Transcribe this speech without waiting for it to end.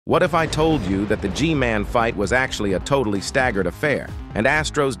What if I told you that the G-Man fight was actually a totally staggered affair, and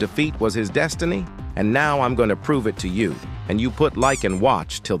Astro's defeat was his destiny? And now I'm going to prove it to you, and you put like and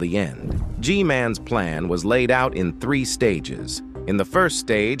watch till the end. G-Man's plan was laid out in 3 stages. In the first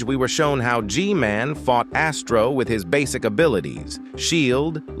stage, we were shown how G-Man fought Astro with his basic abilities,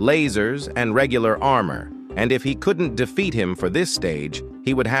 shield, lasers, and regular armor. And if he couldn't defeat him for this stage,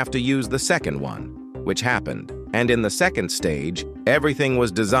 he would have to use the second one, which happened. And in the second stage, everything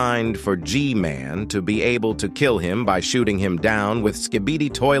was designed for G-Man to be able to kill him by shooting him down with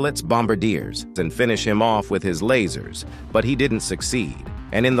Skibidi Toilet's bombardiers and finish him off with his lasers, but he didn't succeed.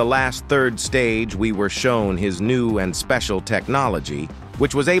 And in the last third stage, we were shown his new and special technology,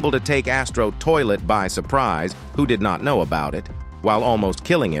 which was able to take Astro Toilet by surprise, who did not know about it, while almost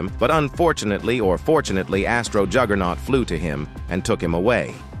killing him, but unfortunately or fortunately, Astro Juggernaut flew to him and took him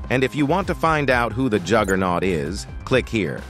away. And if you want to find out who the Juggernaut is, click here.